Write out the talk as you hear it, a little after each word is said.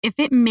if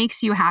it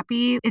makes you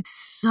happy, it's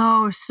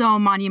so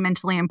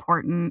monumentally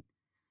important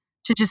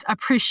to just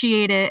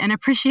appreciate it and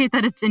appreciate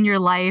that it's in your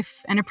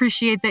life and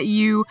appreciate that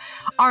you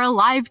are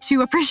alive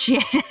to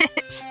appreciate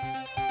it.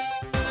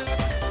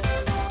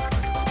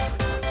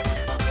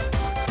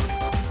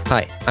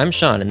 Hi, I'm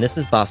Sean, and this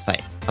is Boss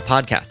Fight, a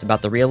podcast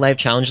about the real-life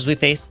challenges we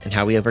face and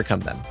how we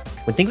overcome them.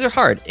 When things are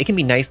hard, it can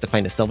be nice to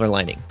find a silver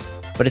lining,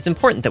 but it's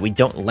important that we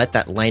don't let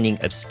that lining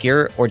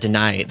obscure or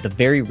deny the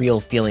very real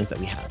feelings that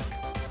we have.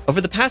 Over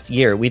the past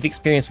year, we've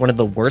experienced one of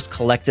the worst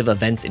collective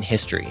events in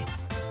history.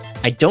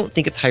 I don't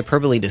think it's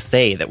hyperbole to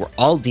say that we're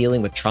all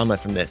dealing with trauma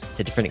from this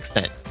to different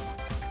extents.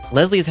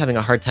 Leslie is having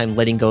a hard time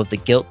letting go of the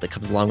guilt that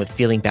comes along with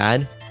feeling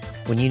bad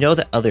when you know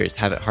that others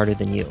have it harder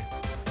than you.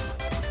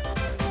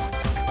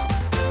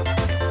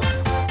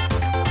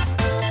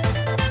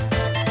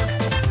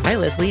 Hi,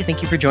 Leslie.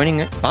 Thank you for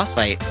joining Boss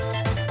Fight.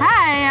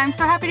 Hi, I'm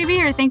so happy to be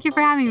here. Thank you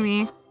for having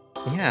me.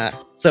 Yeah.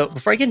 So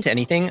before I get into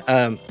anything,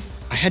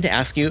 I had to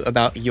ask you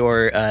about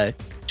your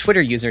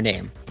Twitter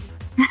username.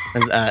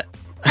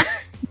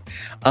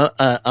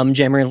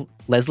 Jammer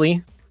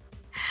Leslie.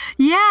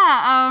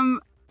 Yeah.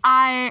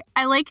 I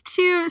like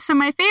to. So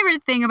my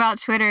favorite thing about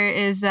Twitter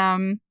is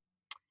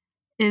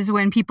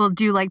when people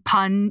do like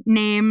pun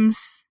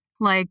names.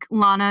 Like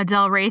Lana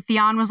Del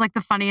Raytheon was like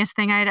the funniest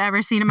thing I'd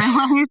ever seen in my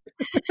life.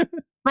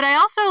 But I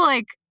also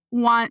like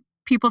want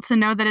people to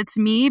know that it's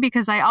me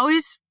because I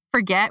always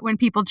forget when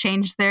people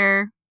change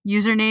their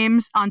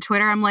usernames on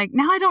Twitter. I'm like,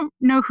 now I don't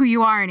know who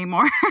you are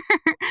anymore.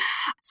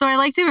 So I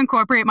like to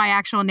incorporate my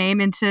actual name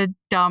into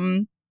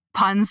dumb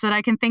puns that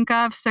I can think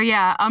of. So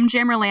yeah,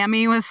 Jammer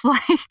Lammy was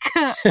like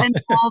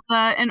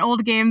an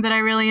old game that I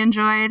really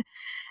enjoyed,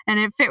 and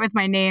it fit with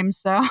my name.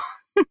 So.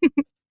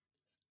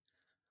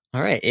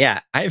 All right,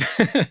 yeah, I'm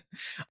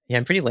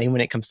pretty lame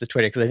when it comes to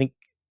Twitter because I think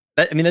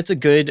that's a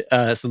good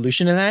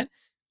solution to that.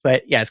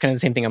 But yeah, it's kind of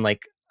the same thing. I'm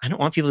like, I don't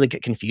want people to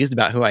get confused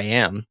about who I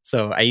am,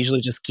 so I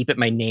usually just keep it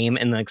my name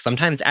and like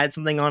sometimes add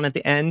something on at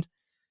the end.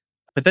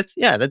 But that's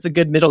a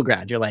good middle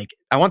ground. You're like,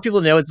 I want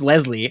people to know it's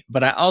Leslie,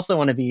 but I also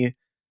want to be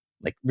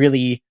like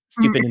really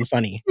stupid and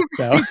funny.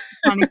 So stupid,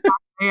 funny.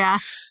 Yeah,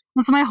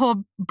 that's my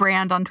whole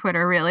brand on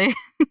Twitter, really.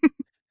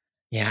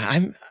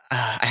 Yeah,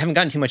 I haven't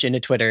gotten too much into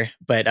Twitter,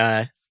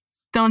 but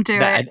don't do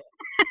it.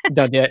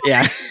 Don't do it.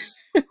 Yeah.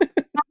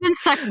 I've been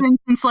sucked in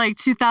since like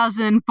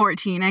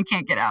 2014. I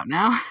can't get out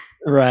now.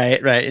 Right.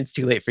 It's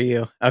too late for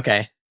you.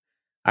 Okay.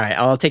 All right.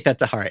 I'll take that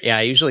to heart. Yeah,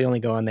 I usually only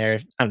go on there,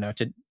 I don't know,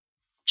 to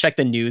check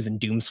the news and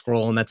doom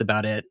scroll, and that's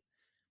about it.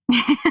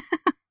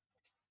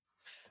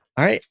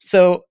 All right.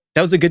 So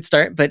that was a good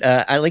start, but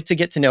I like to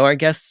get to know our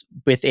guests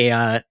with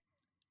a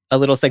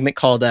little segment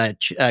called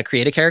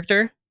Create a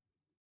Character.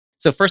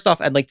 So first off,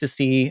 I'd like to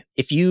see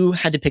if you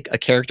had to pick a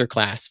character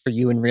class for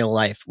you in real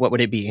life, what would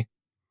it be?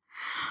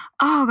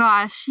 Oh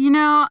gosh,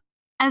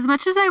 as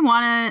much as I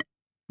want to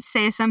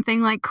say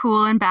something like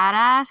cool and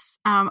badass,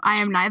 I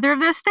am neither of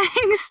those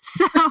things.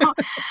 So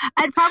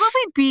I'd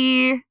probably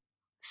be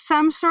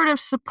some sort of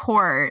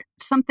support,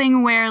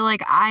 something where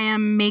like I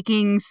am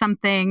making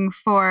something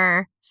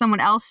for someone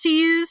else to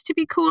use to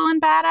be cool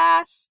and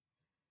badass.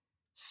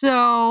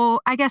 So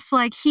I guess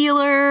like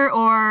healer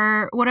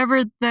or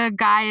whatever the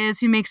guy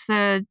is who makes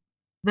the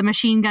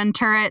machine gun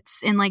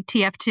turrets in like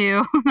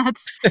TF2.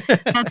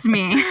 That's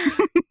me.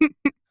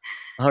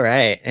 All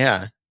right.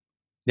 Yeah,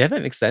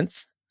 that makes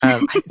sense.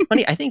 It's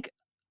funny. I think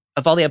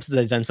of all the episodes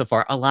I've done so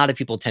far, a lot of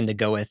people tend to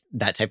go with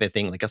that type of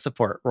thing, like a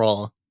support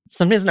role.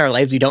 Sometimes in our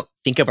lives, we don't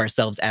think of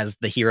ourselves as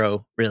the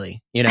hero,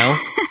 really,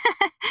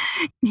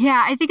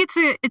 Yeah, I think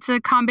it's a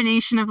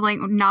combination of like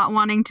not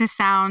wanting to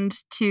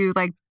sound too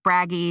like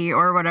braggy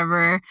or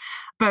whatever.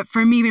 But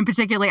for me in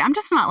particular, I'm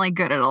just not like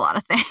good at a lot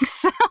of things.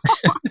 So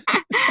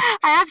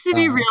I have to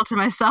be real to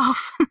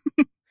myself.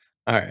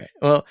 All right.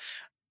 Well,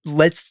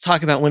 let's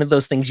talk about one of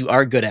those things you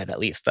are good at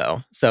least,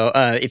 though. So,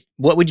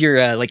 what would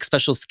your like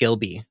special skill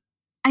be?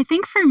 I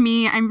think for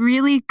me, I'm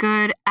really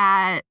good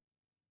at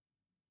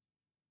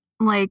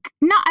like,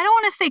 no, I don't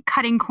want to say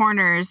cutting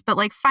corners, but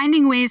like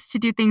finding ways to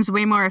do things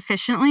way more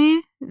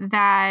efficiently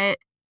that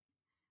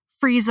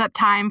frees up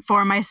time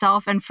for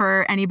myself and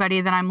for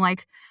anybody that I'm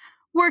like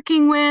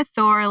working with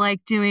or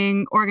like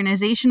doing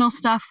organizational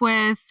stuff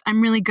with.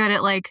 I'm really good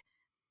at like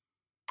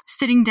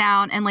sitting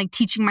down and like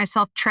teaching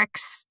myself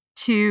tricks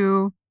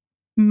to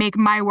make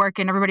my work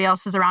and everybody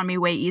else's around me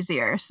way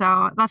easier.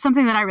 So that's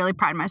something that I really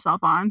pride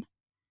myself on.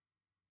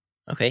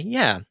 Okay,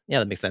 yeah,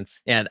 that makes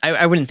sense. Yeah,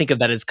 I wouldn't think of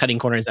that as cutting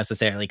corners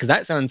necessarily because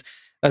that sounds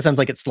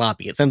like it's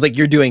sloppy. It sounds like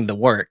you're doing the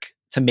work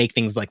to make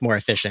things like more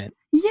efficient.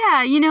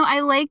 Yeah,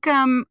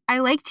 I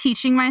like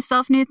teaching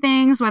myself new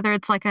things, whether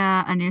it's like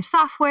a new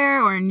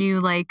software or a new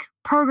like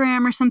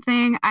program or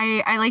something.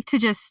 I like to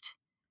just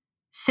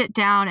sit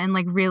down and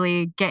like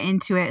really get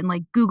into it and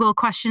like Google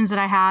questions that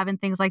I have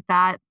and things like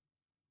that.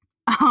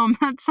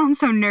 That sounds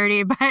so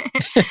nerdy,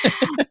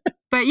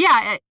 but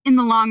yeah, in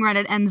the long run,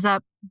 it ends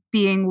up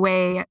being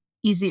way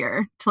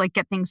easier to like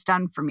get things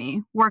done for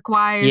me, work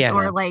wise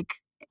or like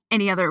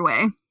any other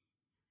way.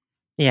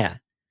 Yeah.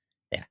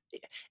 Yeah.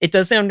 It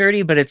does sound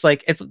nerdy, but it's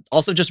like, it's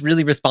also just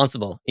really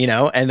responsible, you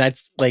know? And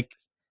that's like,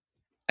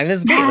 I mean,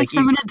 that's great. Like Yes,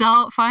 I'm an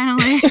adult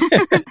finally.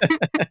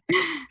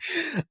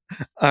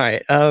 All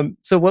right.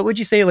 So what would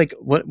you say, like,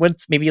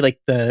 what's maybe like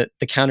the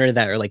counter to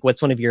that, or like,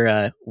 what's one of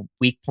your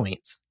weak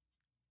points?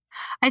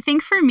 I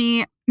think for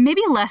me,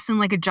 maybe less in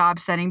like a job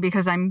setting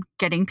because I'm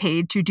getting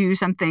paid to do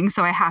something,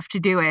 so I have to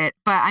do it.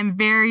 But I'm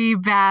very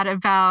bad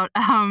about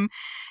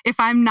if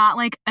I'm not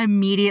like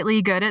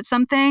immediately good at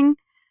something,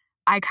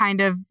 I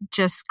kind of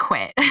just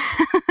quit.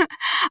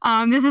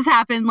 This has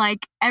happened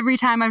like every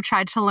time I've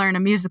tried to learn a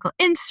musical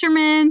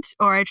instrument,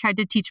 or I tried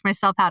to teach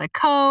myself how to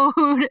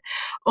code,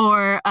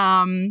 or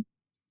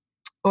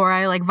or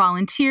I like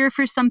volunteer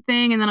for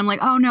something, and then I'm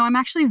like, oh no, I'm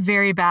actually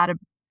very bad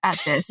at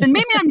this. And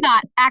maybe I'm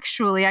not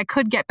actually, I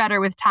could get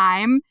better with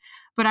time,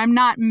 but I'm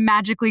not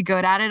magically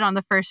good at it on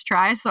the first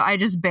try. So I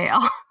just bail.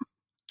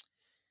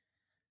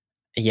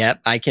 Yep,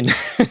 I can,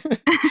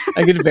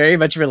 I can very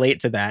much relate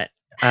to that.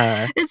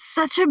 It's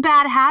such a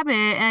bad habit.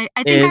 And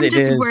I think it, I'm it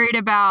just is. worried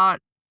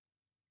about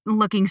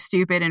looking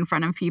stupid in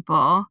front of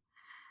people.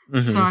 So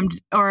Mhm.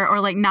 or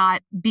like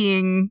not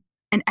being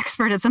an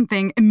expert at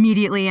something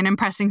immediately and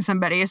impressing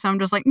somebody. So I'm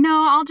just like,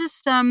 no, I'll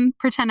just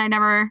pretend I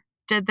never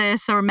did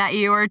this or met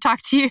you or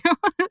talked to you.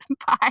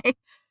 Bye.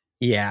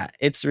 Yeah,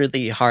 it's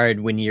really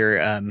hard when you're,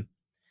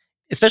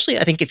 especially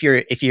I think if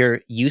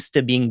you're used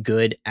to being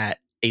good at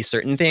a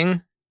certain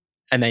thing,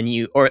 and then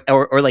you or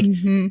like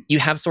Hmm. you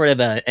have sort of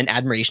an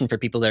admiration for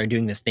people that are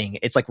doing this thing.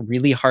 It's like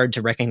really hard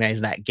to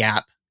recognize that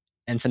gap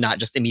and to not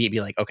just immediately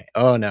be like, okay,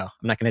 oh no,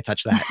 I'm not going to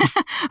touch that.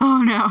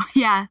 Oh no.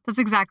 Yeah, that's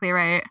exactly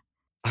right.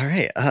 All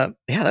right. Yeah,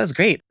 that was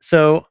great.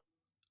 So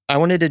I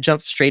wanted to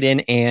jump straight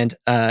in and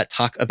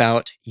talk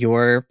about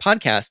your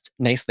podcast,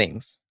 Nice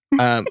Things.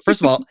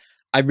 First of all,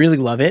 I really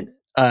love it.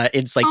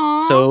 It's like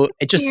Oh, so, thank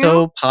it's just you.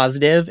 so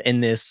positive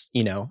in this,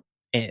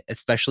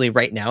 especially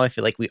right now. I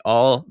feel like we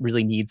all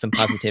really need some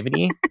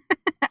positivity.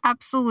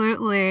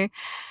 Absolutely.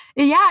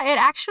 Yeah, it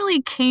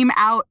actually came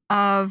out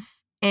of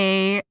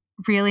a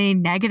really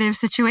negative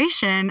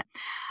situation.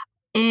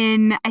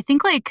 In I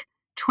think like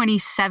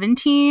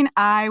 2017,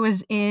 I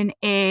was in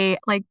a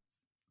like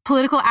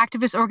political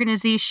activist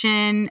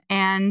organization,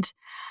 and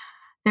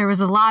there was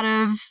a lot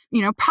of,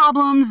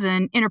 problems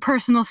and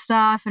interpersonal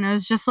stuff, and it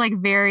was just like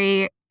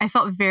I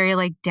felt very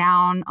like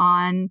down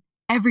on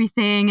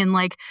everything, and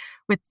like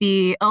with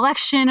the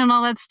election and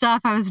all that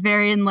stuff, I was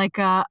very in like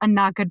a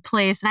not good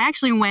place. And I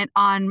actually went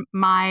on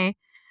my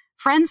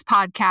friend's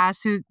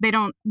podcast, who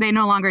they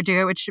no longer do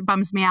it, which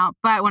bums me out.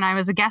 But when I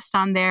was a guest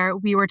on there,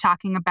 we were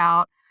talking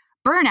about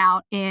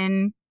burnout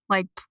in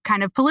like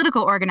kind of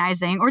political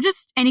organizing or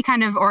just any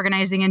kind of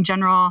organizing in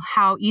general,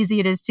 how easy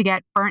it is to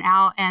get burnt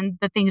out and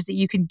the things that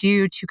you can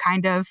do to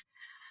kind of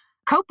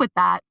cope with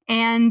that.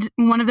 And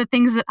one of the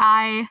things that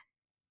I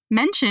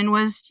mentioned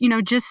was,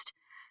 just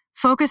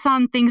focus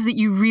on things that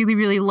you really,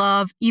 really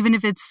love, even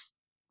if it's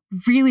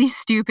really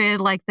stupid,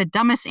 like the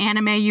dumbest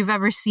anime you've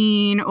ever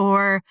seen,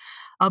 or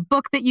a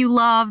book that you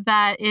love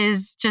that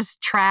is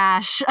just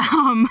trash.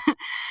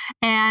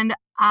 And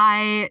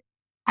I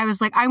was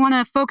like, I want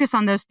to focus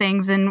on those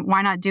things, and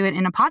why not do it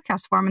in a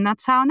podcast form? And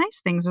that's how Nice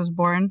Things was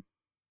born.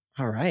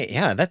 All right.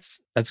 Yeah, that's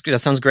good.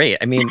 That sounds great.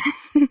 I mean,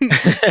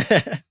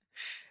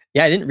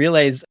 yeah, I didn't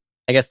realize,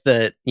 I guess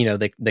the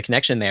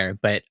connection there,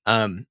 but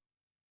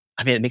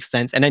I mean, it makes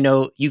sense. And I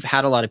know you've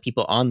had a lot of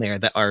people on there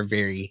that are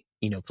very,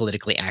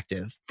 politically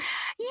active.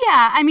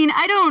 Yeah, I mean,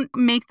 I don't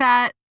make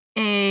that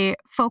a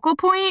focal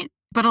point,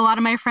 but a lot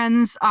of my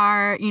friends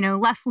are,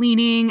 left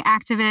leaning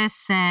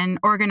activists and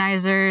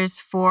organizers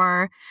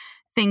for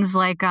things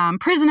like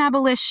prison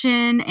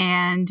abolition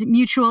and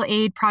mutual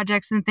aid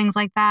projects and things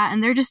like that.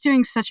 And they're just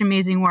doing such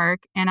amazing work.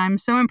 And I'm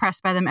so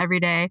impressed by them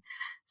every day.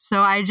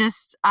 So I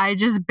just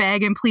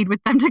beg and plead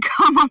with them to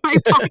come on my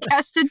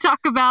podcast and talk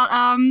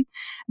about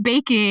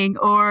baking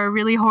or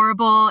really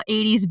horrible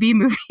 80s B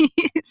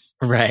movies.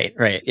 Right,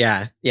 right.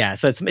 Yeah. Yeah.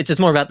 So it's just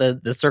more about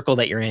the circle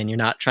that you're in. You're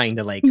not trying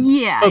to like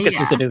Yeah, focus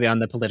yeah. specifically on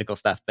the political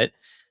stuff. But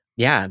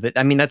yeah, but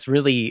I mean that's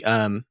really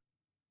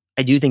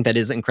I do think that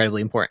is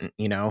incredibly important,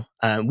 you know.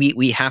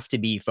 We have to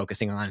be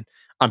focusing on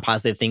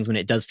positive things when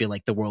it does feel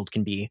like the world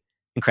can be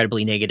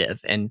incredibly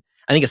negative. And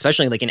I think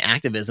especially like in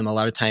activism, a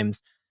lot of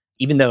times,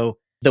 even though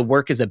the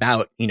work is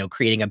about,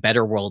 creating a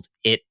better world,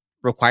 it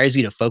requires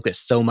you to focus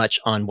so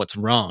much on what's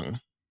wrong.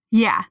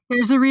 Yeah,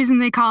 there's a reason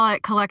they call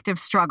it collective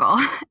struggle.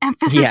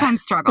 Emphasis Yeah. on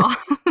struggle.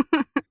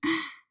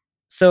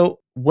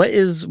 So what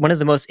is one of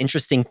the most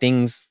interesting,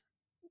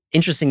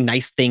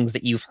 nice things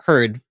that you've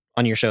heard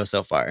on your show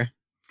so far?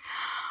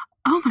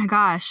 Oh my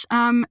gosh.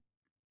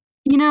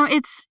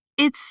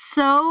 It's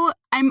so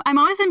I'm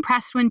always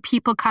impressed when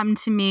people come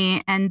to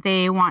me and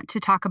they want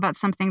to talk about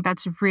something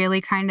that's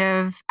really kind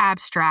of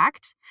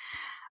abstract.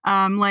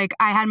 Like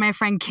I had my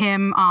friend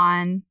Kim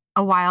on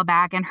a while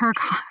back, and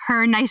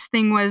her nice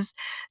thing was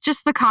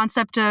just the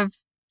concept of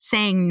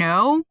saying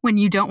no when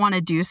you don't want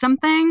to do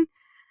something,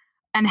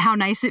 and how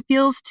nice it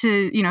feels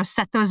to,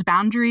 set those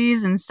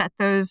boundaries and set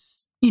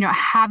those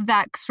have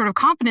that sort of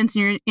confidence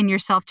in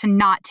yourself to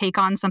not take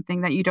on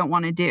something that you don't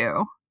want to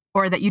do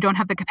or that you don't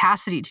have the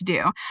capacity to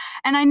do.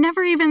 And I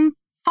never even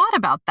thought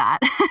about that.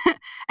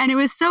 And it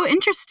was so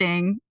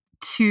interesting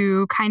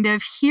to kind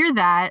of hear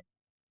that,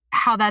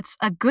 how that's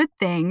a good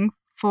thing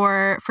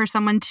for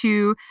someone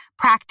to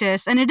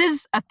practice. And it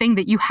is a thing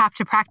that you have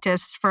to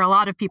practice for a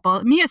lot of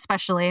people, me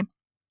especially.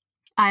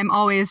 I'm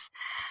always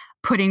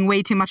putting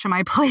way too much on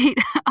my plate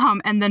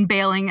and then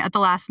bailing at the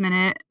last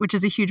minute, which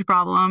is a huge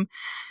problem.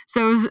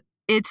 So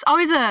it's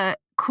always a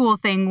cool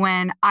thing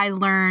when I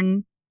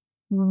learn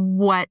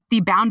what the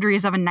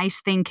boundaries of a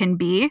nice thing can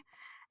be.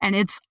 And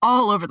it's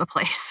all over the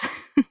place.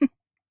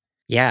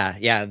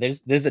 Yeah.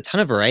 There's a ton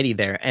of variety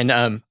there. And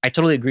I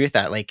totally agree with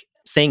that. Like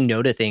saying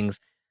no to things,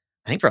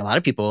 I think for a lot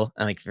of people,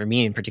 and like for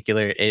me in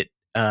particular,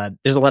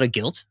 there's a lot of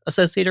guilt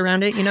associated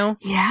around it,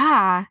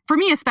 Yeah. For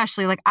me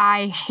especially, like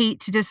I hate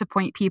to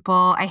disappoint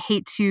people. I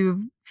hate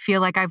to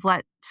feel like I've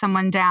let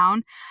someone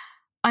down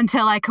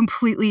until I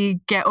completely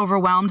get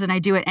overwhelmed and I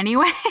do it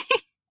anyway.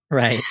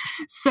 Right.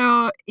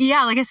 So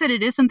yeah, like I said,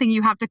 it is something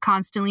you have to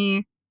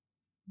constantly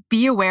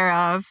be aware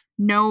of,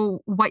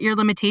 know what your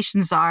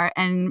limitations are,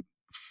 and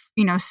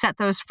set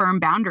those firm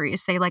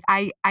boundaries. Say like,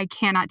 I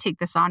cannot take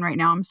this on right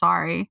now. I'm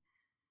sorry.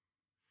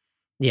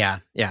 Yeah.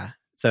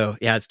 So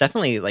yeah, it's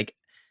definitely like,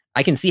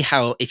 I can see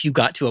how if you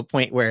got to a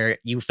point where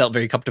you felt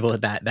very comfortable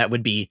with that, that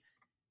would be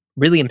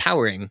really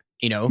empowering,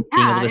 being able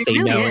to say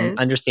really no is. and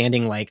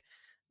understanding like,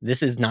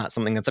 this is not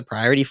something that's a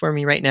priority for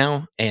me right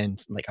now.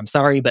 And like, I'm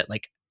sorry, but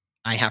like,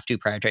 I have to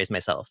prioritize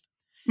myself.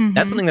 Mm-hmm.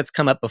 That's something that's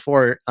come up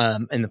before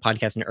in the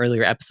podcast in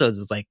earlier episodes,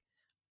 was like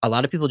a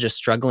lot of people just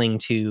struggling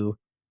to,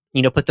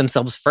 put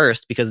themselves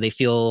first because they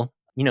feel,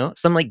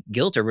 some like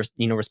guilt or,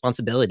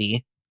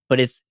 responsibility, but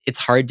it's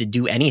hard to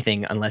do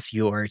anything unless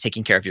you're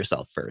taking care of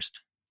yourself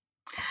first.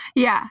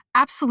 Yeah,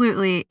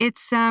 absolutely.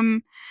 It's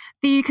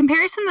the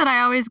comparison that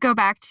I always go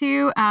back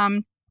to,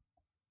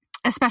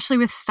 especially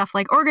with stuff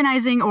like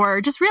organizing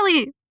or just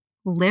really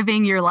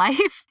living your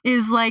life,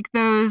 is like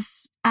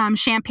those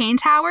champagne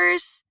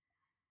towers.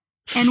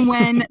 And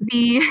when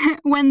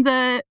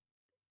the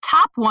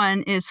top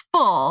one is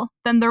full,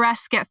 then the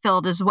rest get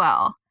filled as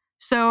well.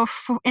 So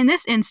in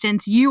this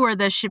instance, you are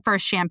the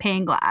first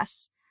champagne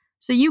glass.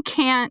 So you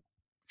can't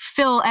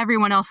fill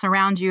everyone else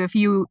around you if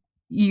you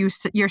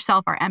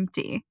yourself are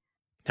empty.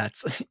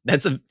 That's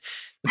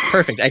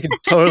perfect. I can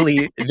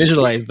totally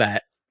visualize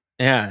that.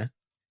 Yeah.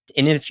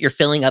 And if you're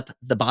filling up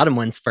the bottom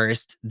ones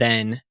first,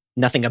 then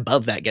nothing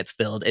above that gets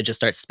filled. It just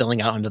starts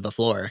spilling out onto the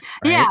floor.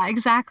 Right? Yeah,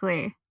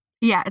 exactly.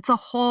 Yeah, it's a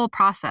whole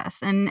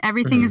process and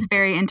everything is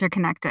very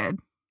interconnected.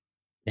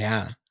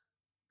 Yeah.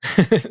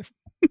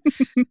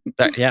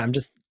 Yeah, I'm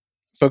just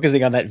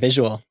focusing on that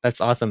visual. That's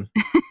awesome.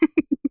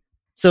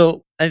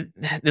 So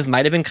this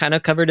might have been kind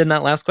of covered in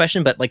that last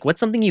question, but like, what's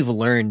something you've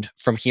learned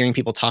from hearing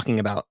people talking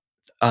about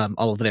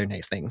all of their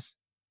nice things?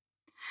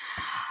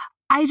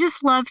 I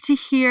just love to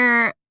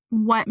hear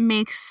what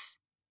makes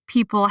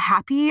people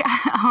happy.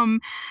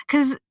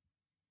 Because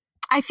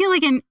I feel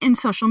like in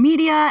social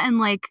media and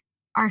like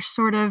our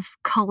sort of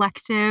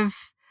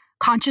collective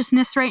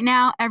consciousness right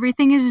now,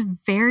 everything is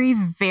very,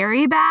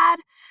 very bad.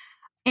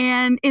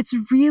 And it's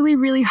really,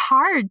 really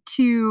hard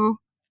to, you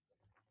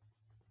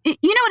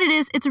know what it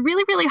is? It's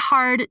really, really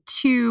hard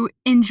to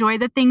enjoy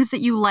the things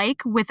that you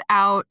like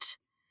without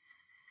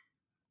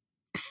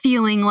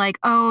feeling like,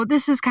 oh,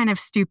 this is kind of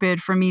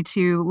stupid for me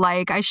to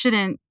like. I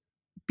shouldn't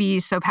be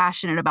so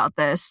passionate about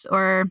this,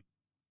 or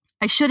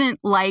I shouldn't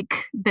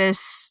like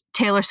this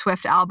Taylor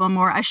Swift album,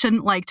 or I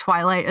shouldn't like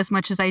Twilight as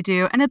much as I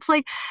do. And it's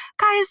like,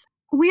 guys,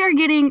 we are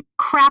getting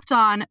crapped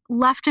on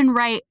left and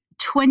right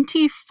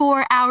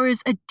 24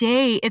 hours a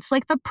day. It's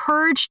like the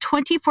purge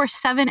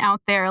 24/7 out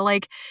there.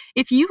 Like,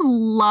 if you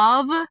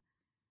love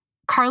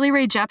Carly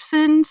Rae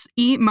Jepsen's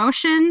Eat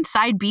Motion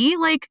side B,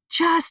 like,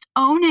 just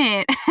own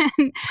it.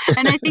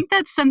 And I think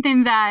that's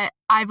something that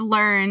I've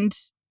learned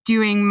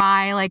doing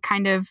my like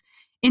kind of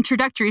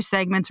introductory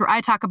segments where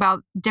I talk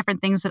about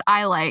different things that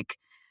I like.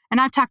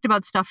 And I've talked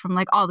about stuff from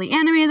like all the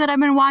anime that I've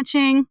been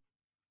watching.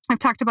 I've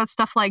talked about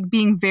stuff like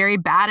being very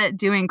bad at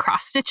doing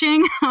cross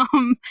stitching.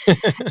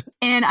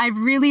 And I've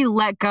really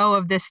let go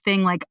of this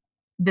thing, like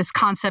this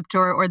concept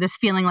or this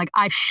feeling like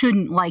I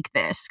shouldn't like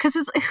this. Because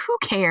who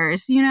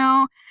cares,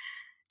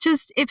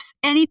 Just if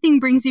anything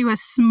brings you a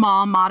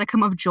small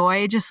modicum of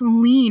joy, just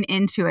lean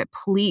into it,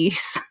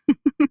 please.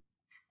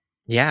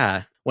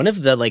 Yeah. One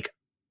of the like,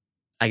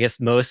 I guess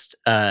most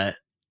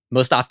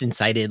often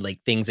cited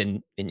like things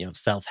in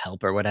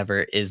self-help or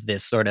whatever is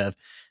this sort of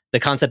the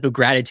concept of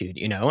gratitude,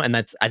 and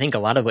that's, I think, a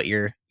lot of what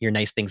your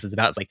nice things is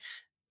about. It's like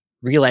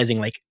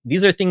realizing like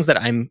these are things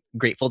that I'm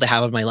grateful to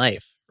have in my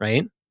life,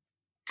 right?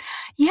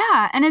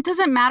 Yeah, and it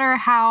doesn't matter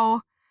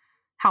how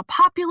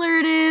popular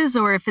it is,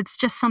 or if it's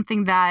just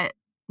something that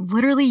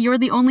literally you're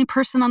the only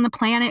person on the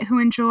planet who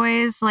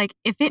enjoys. Like,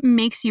 if it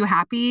makes you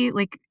happy,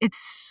 like, it's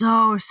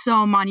so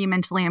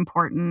monumentally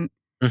important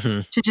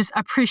to just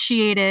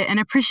appreciate it and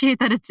appreciate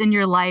that it's in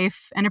your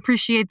life and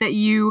appreciate that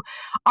you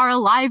are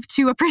alive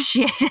to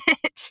appreciate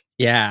it.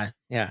 Yeah.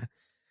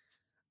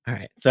 All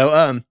right.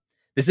 So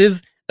this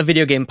is a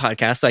video game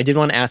podcast, so I did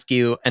want to ask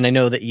you, and I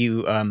know that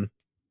you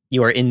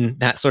are in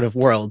that sort of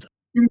world.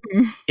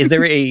 Mhm. Is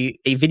there a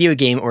video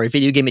game or a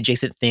video game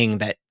adjacent thing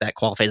that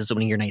qualifies as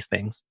one of your nice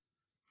things?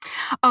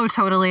 Oh,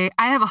 totally.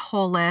 I have a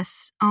whole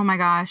list. Oh my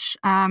gosh.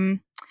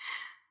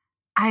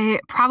 I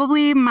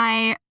probably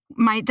my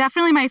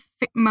definitely my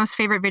most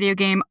favorite video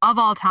game of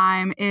all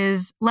time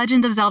is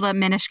Legend of Zelda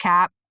Minish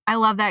Cap. I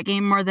love that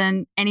game more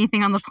than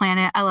anything on the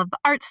planet. I love the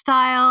art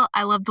style.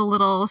 I love the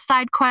little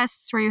side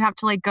quests where you have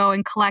to like go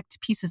and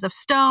collect pieces of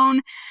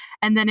stone.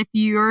 And then if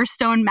your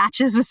stone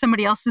matches with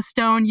somebody else's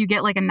stone, you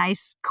get like a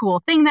nice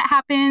cool thing that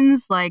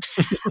happens. Like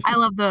I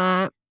love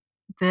the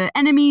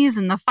enemies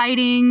and the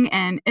fighting,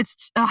 and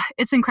it's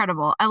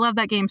incredible. I love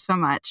that game so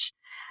much.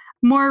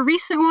 More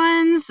recent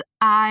ones,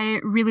 I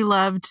really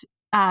loved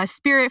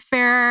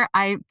Spiritfarer.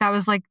 That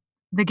was like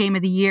the game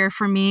of the year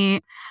for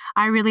me.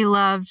 I really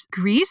loved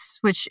Grease,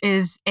 which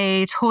is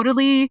a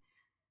totally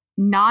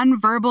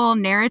non-verbal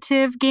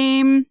narrative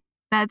game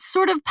that's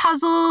sort of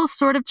puzzle,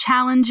 sort of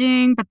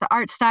challenging, but the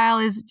art style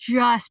is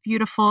just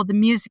beautiful. The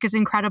music is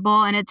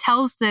incredible, and it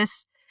tells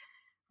this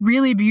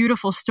really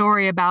beautiful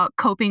story about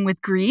coping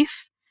with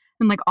grief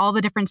and like all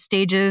the different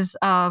stages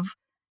of,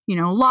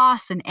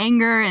 loss and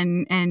anger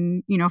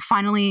and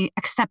finally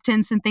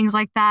acceptance and things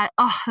like that.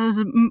 Oh, it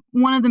was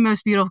one of the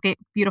most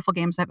beautiful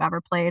games I've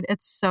ever played.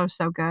 It's so,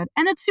 so good.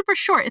 And it's super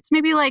short. It's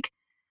maybe like,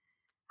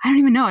 I don't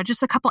even know,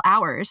 just a couple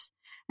hours.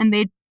 And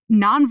they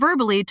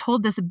non-verbally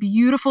told this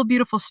beautiful,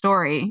 beautiful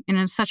story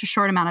in such a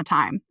short amount of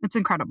time. It's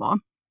incredible.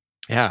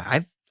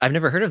 Yeah, I've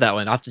never heard of that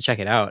one. I'll have to check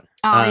it out.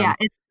 Oh yeah,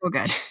 it's so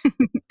good.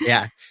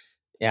 Yeah.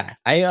 Yeah.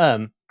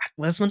 Well,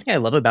 that's one thing I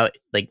love about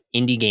like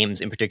indie games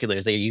in particular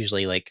is they're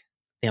usually like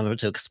able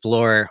to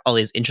explore all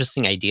these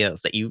interesting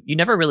ideas that you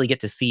never really get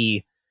to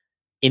see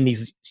in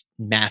these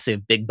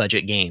massive big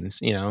budget games,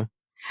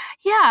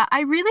 Yeah,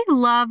 I really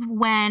love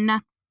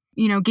when,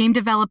 game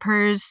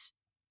developers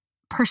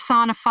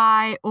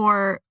personify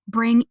or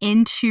bring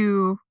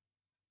into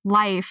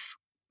life,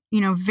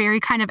 very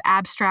kind of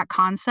abstract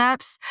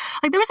concepts.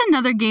 Like there was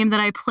another game that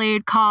I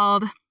played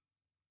called,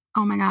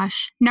 oh my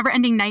gosh, Never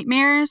Ending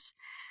Nightmares.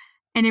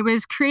 And it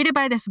was created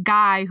by this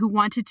guy who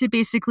wanted to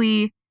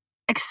basically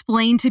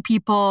explain to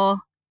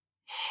people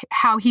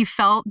how he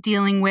felt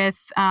dealing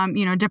with,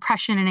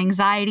 depression and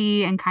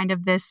anxiety and kind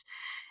of this,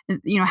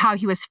 how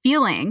he was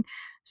feeling.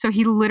 So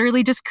he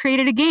literally just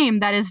created a game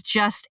that is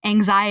just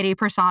anxiety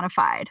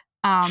personified.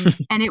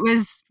 And it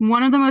was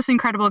one of the most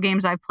incredible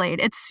games I've played.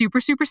 It's super,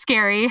 super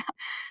scary.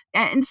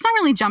 And it's not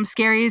really jump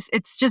scaries.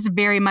 It's just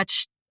very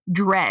much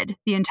dread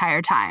the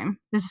entire time.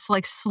 This is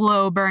like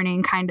slow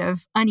burning kind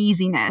of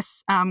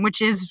uneasiness,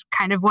 which is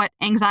kind of what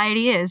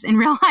anxiety is in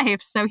real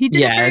life. So he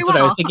did it very that's well.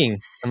 what I was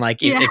thinking. I'm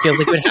like, it feels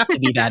like it would have to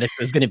be that if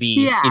it was going to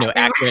be,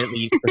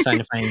 accurately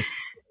personifying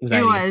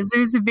anxiety. It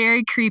was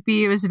very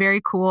creepy. It was very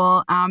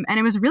cool. And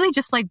it was really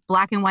just like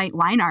black and white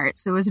line art.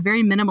 So it was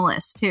very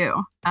minimalist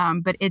too.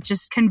 But it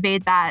just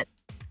conveyed that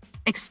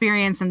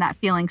experience and that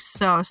feeling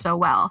so, so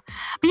well.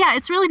 But yeah,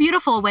 it's really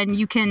beautiful when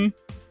you can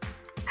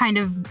kind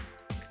of,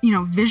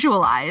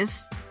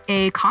 visualize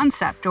a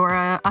concept or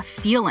a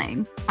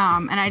feeling.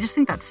 And I just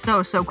think that's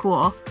so, so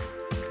cool.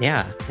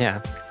 Yeah,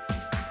 yeah.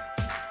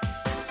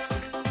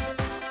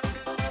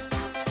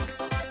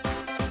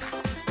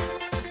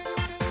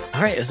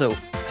 All right, so I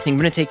think I'm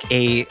going to take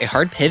a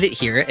hard pivot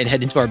here and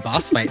head into our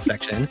boss fight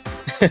section.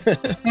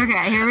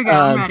 Okay, here we go.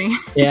 I'm ready.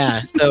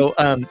 Yeah, so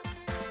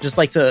just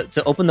like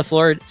to open the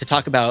floor to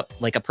talk about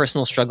like a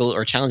personal struggle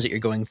or challenge that you're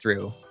going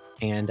through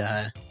and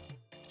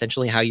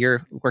potentially how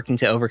you're working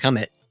to overcome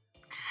it.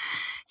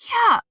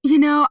 Yeah,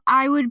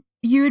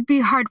 you would be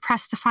hard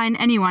pressed to find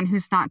anyone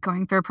who's not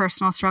going through a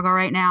personal struggle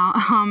right now.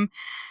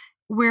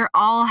 We're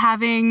all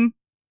having,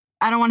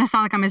 I don't want to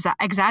sound like I'm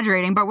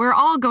exaggerating, but we're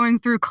all going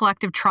through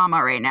collective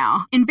trauma right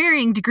now in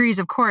varying degrees,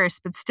 of course,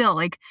 but still,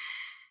 like,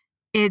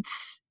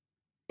 it's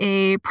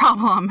a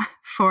problem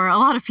for a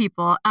lot of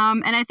people.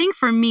 And I think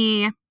for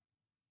me,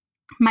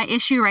 my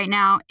issue right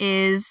now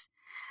is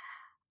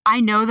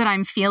I know that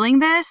I'm feeling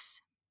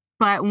this,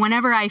 but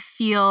whenever I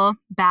feel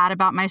bad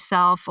about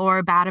myself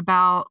or bad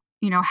about,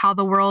 how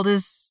the world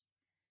is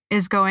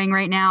going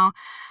right now,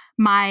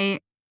 my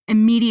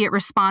immediate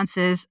response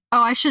is,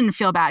 oh, I shouldn't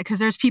feel bad because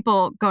there's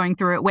people going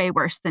through it way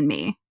worse than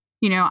me.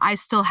 I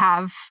still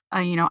have,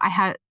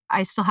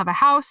 I still have a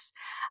house.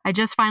 I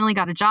just finally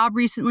got a job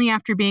recently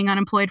after being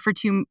unemployed for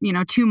 2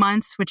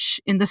 months,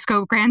 which in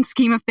the grand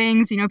scheme of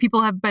things,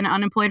 people have been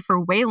unemployed for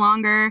way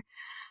longer.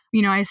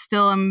 I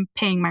still am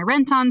paying my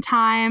rent on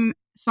time.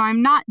 So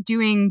I'm not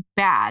doing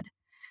bad.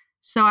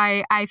 So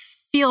I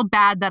feel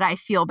bad that I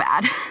feel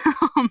bad.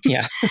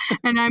 Yeah.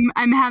 And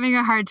I'm having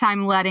a hard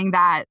time letting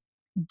that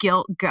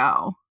guilt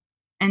go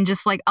and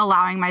just like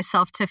allowing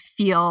myself to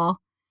feel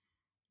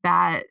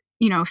that,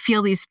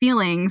 feel these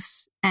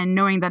feelings and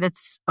knowing that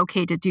it's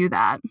okay to do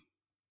that.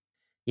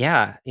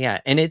 Yeah. Yeah.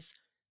 And it's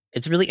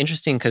really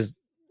interesting because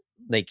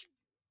like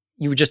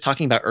you were just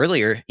talking about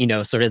earlier,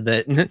 sort of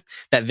the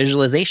that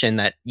visualization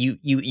that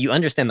you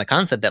understand the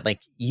concept that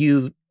like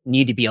you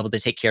need to be able to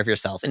take care of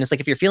yourself. And it's like,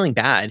 if you're feeling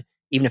bad,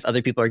 even if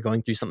other people are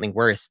going through something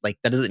worse, like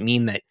that doesn't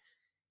mean that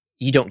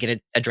you don't get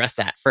to address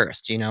that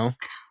first, you know?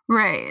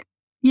 Right.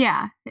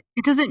 Yeah.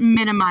 It doesn't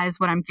minimize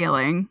what I'm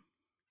feeling.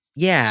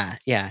 Yeah.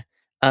 Yeah.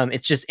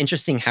 It's just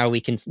interesting how we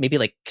can maybe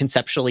like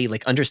conceptually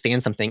like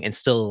understand something and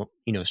still,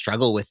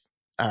 struggle with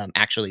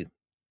actually,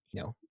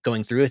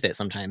 going through with it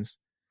sometimes.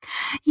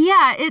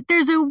 Yeah.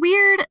 There's a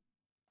weird,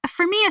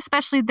 for me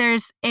especially,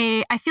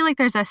 I feel like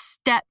there's a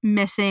step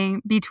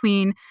missing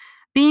between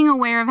being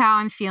aware of how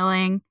I'm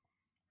feeling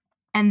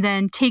and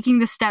then taking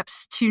the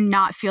steps to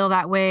not feel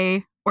that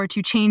way or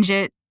to change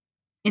it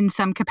in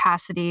some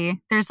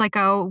capacity. There's like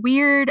a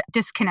weird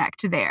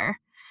disconnect there.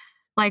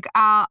 Like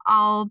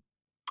I'll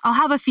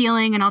have a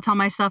feeling and I'll tell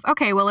myself,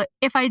 okay, well,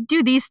 if I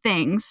do these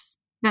things,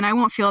 then I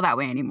won't feel that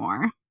way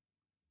anymore.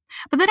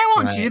 But then I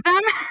won't do Right.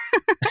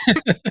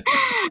 them.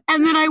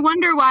 And then I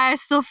wonder why I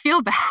still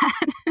feel bad.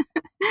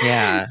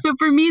 Yeah. So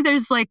for me,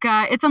 there's like,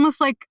 it's almost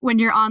like when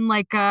you're on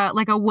like a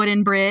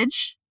wooden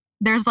bridge,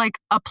 there's like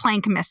a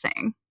plank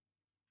missing.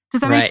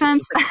 Does that make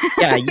Right. sense?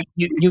 Yeah,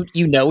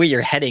 you know where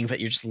you're heading, but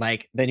you're just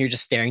like, then you're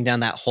just staring down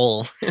that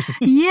hole.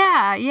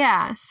 Yeah,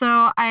 yeah.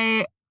 So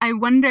I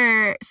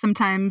wonder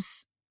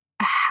sometimes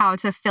how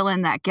to fill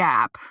in that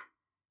gap.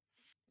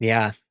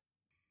 Yeah.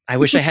 I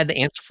wish I had the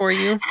answer for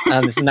you.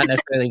 This is not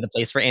necessarily the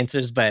place for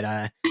answers,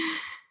 but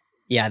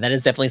yeah, that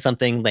is definitely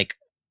something like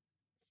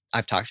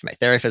I've talked to my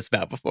therapist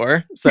about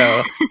before.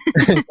 So,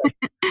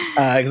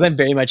 because I'm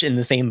very much in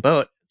the same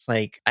boat. It's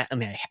like, I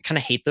mean, I kind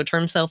of hate the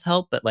term self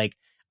help, but like,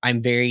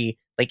 I'm very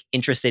like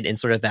interested in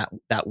sort of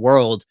that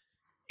world.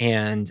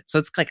 And so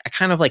it's like, I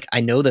kind of like,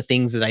 I know the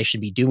things that I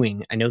should be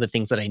doing. I know the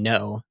things that I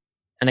know.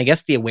 And I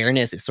guess the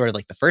awareness is sort of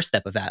like the first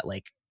step of that,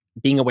 like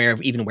being aware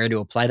of even where to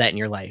apply that in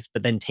your life.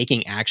 But then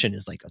taking action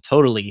is like a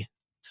totally,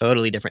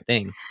 totally different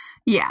thing.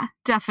 Yeah,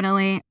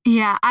 definitely.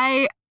 Yeah,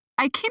 I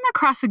came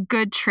across a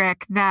good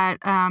trick that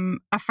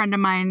a friend of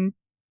mine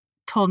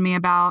told me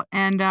about,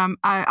 and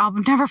I'll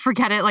never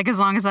forget it, like as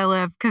long as I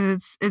live,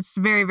 because it's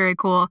very very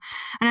cool.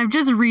 And I've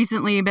just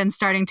recently been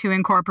starting to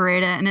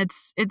incorporate it, and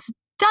it's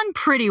done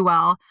pretty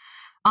well.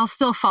 I'll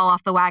still fall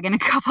off the wagon a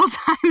couple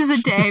times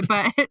a day,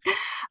 but Yeah,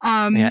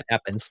 um, it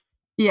happens.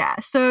 yeah.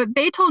 So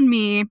they told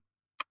me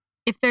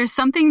if there's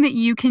something that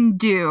you can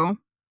do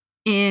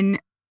in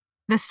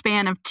the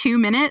span of 2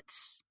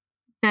 minutes,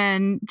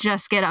 then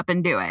just get up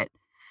and do it.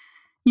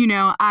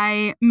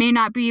 I may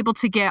not be able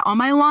to get all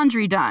my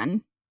laundry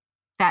done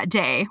that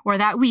day or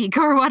that week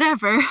or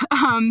whatever,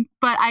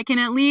 but I can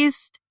at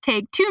least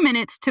take 2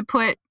 minutes to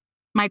put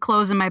my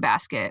clothes in my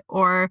basket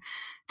or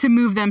to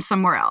move them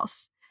somewhere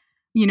else.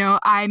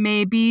 I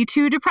may be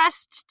too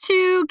depressed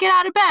to get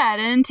out of bed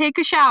and take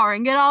a shower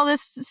and get all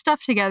this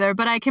stuff together,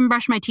 but I can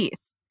brush my teeth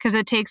because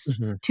it takes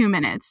Hmm. 2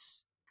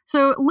 minutes.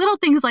 So little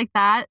things like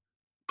that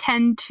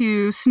tend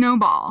to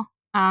snowball,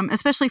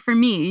 especially for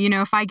me.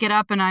 If I get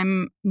up and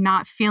I'm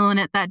not feeling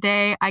it that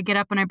day, I get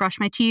up and I brush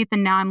my teeth,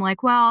 and now I'm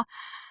like, well,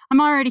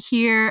 I'm already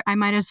here. I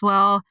might as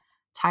well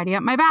tidy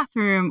up my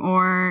bathroom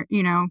or,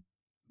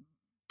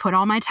 put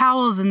all my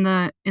towels in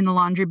the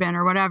laundry bin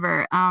or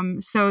whatever.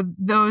 So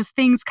those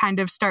things kind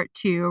of start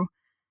to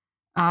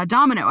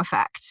domino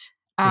effect.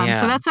 So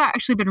Yeah. that's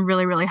actually been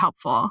really, really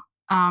helpful.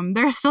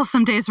 There are still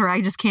some days where I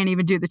just can't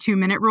even do the 2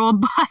 minute rule,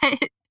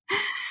 but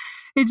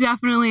it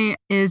definitely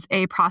is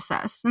a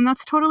process, and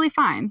that's totally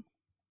fine.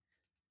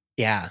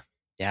 Yeah.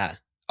 Yeah.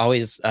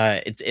 Always,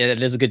 it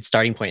is a good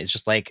starting point. It's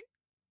just like,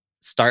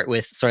 start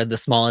with sort of the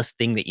smallest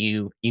thing that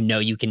you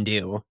can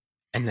do,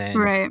 and then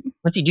Right.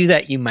 once you do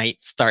that, you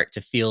might start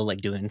to feel like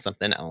doing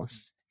something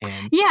else.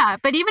 And Yeah,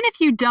 but even if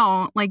you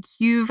don't, like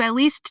you've at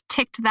least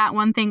ticked that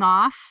one thing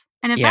off.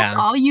 And if that's yeah,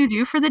 all you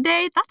do for the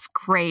day, that's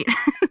great.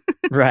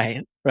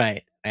 right,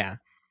 right, yeah.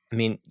 I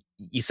mean,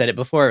 you said it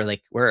before,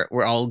 like we're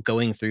all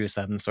going through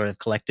some sort of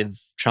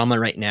collective trauma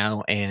right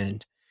now,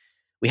 and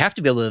we have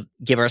to be able to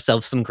give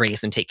ourselves some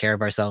grace and take care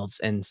of ourselves.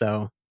 And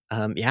so,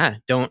 yeah,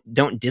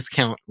 don't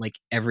discount like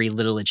every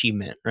little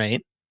achievement,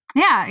 right?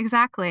 Yeah,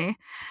 exactly.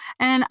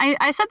 And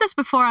I said this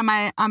before on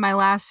my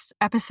last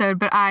episode,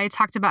 but I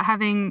talked about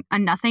having a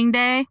nothing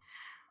day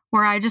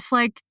where I just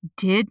like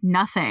did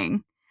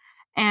nothing.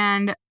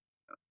 And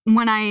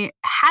when I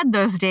had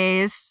those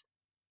days,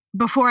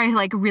 before I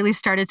like really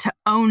started to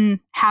own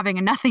having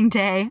a nothing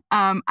day,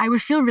 I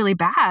would feel really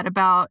bad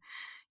about,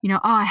 oh,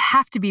 I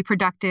have to be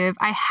productive.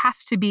 I have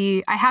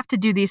to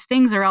do these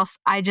things or else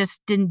I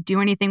just didn't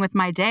do anything with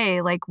my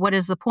day. Like, what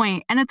is the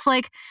point? And it's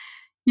like,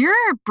 you're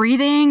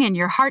breathing and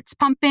your heart's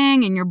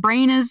pumping and your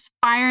brain is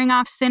firing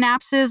off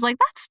synapses. Like,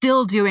 that's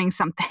still doing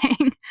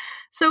something.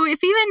 So if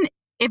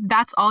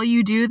that's all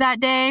you do that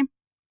day,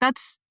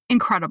 that's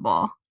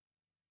incredible.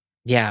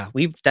 Yeah,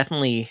 we've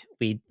definitely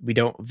we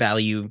don't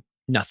value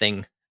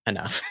nothing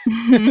enough.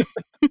 Mhm.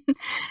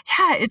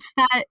 Yeah,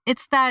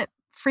 it's that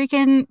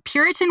freaking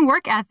Puritan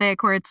work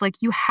ethic where it's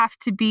like you have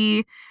to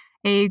be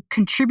a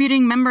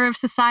contributing member of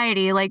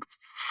society. Like,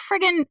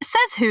 friggin'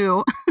 says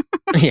who?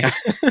 Yeah.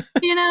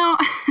 you know,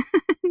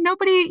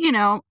 nobody,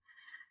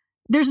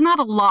 there's not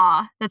a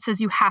law that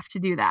says you have to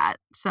do that.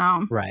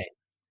 So, Right.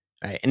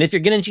 Right. And if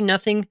you're going to do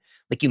nothing,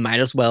 like you might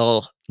as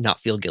well not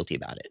feel guilty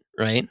about it.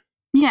 Right.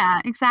 Yeah,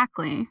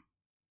 exactly.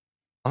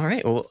 All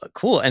right. Well,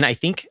 cool. And I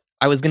think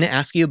I was going to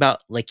ask you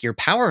about like your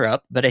power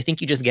up, but I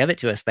think you just gave it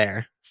to us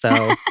there. So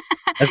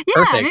that's Yeah,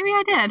 perfect. maybe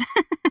I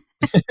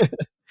did.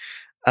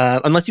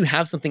 Unless you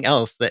have something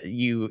else that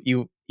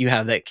you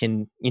have that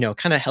can,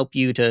 kind of help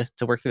you to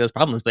work through those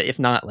problems. But if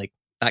not, like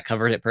that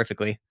covered it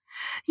perfectly.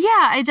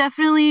 Yeah, I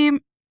definitely,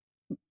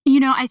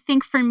 I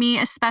think for me,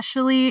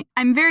 especially,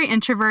 I'm very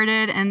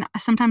introverted and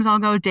sometimes I'll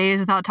go days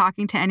without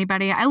talking to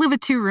anybody. I live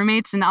with 2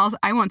 roommates and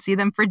I won't see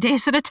them for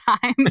days at a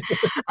time.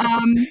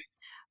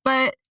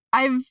 But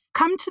I've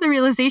come to the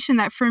realization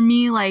that for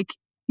me, like,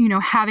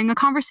 having a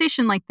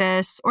conversation like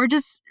this or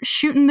just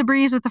shooting the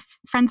breeze with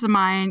friends of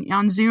mine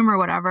on Zoom or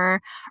whatever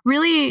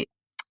really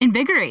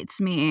invigorates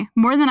me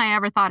more than I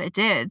ever thought it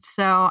did.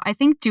 So I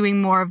think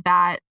doing more of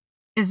that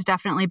is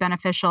definitely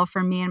beneficial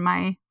for me and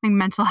my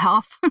mental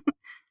health.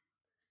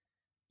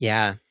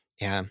 Yeah.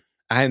 Yeah.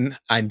 I'm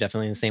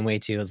definitely in the same way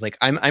too. It's like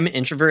I'm an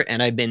introvert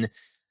and I've been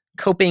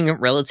coping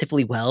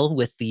relatively well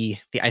with the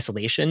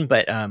isolation,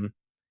 but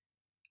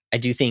I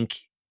do think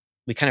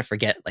we kind of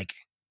forget like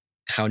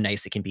how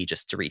nice it can be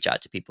just to reach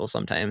out to people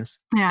sometimes.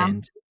 Yeah.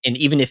 And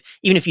even if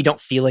you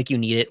don't feel like you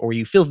need it or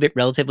you feel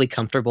relatively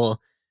comfortable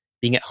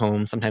being at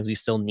home, sometimes we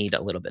still need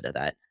a little bit of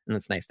that, and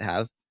it's nice to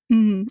have.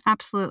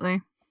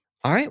 Absolutely.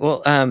 All right.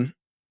 Well,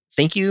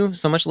 thank you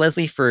so much,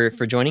 Leslie, for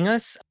joining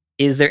us.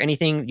 Is there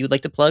anything you'd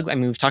like to plug? I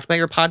mean, we've talked about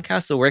your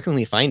podcast, so where can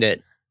we find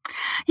it?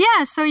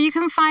 Yeah, so you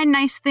can find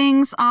Nice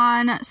Things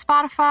on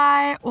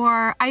Spotify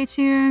or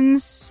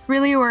iTunes,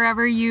 really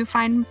wherever you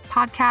find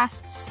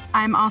podcasts.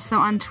 I'm also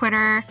on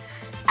Twitter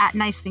at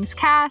Nice Things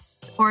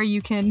Cast, or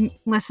you can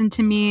listen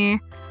to me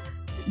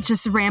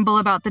just ramble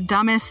about the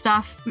dumbest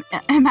stuff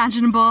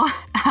imaginable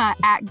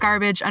at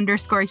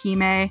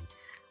garbage_Hime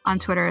on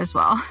Twitter as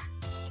well.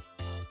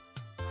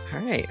 All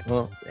right.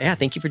 Well, yeah,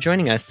 thank you for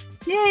joining us.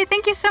 Yay,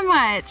 thank you so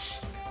much.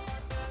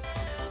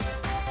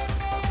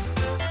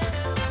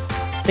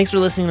 Thanks for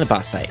listening to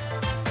Boss Fight.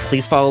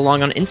 Please follow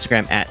along on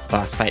Instagram at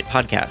Boss Fight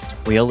Podcast,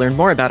 where you'll learn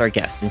more about our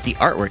guests and see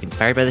artwork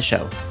inspired by the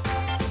show.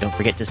 Don't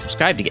forget to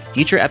subscribe to get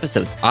future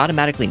episodes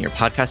automatically in your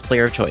podcast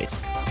player of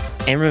choice.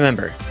 And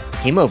remember,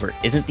 game over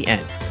isn't the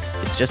end.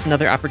 It's just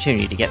another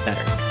opportunity to get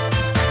better.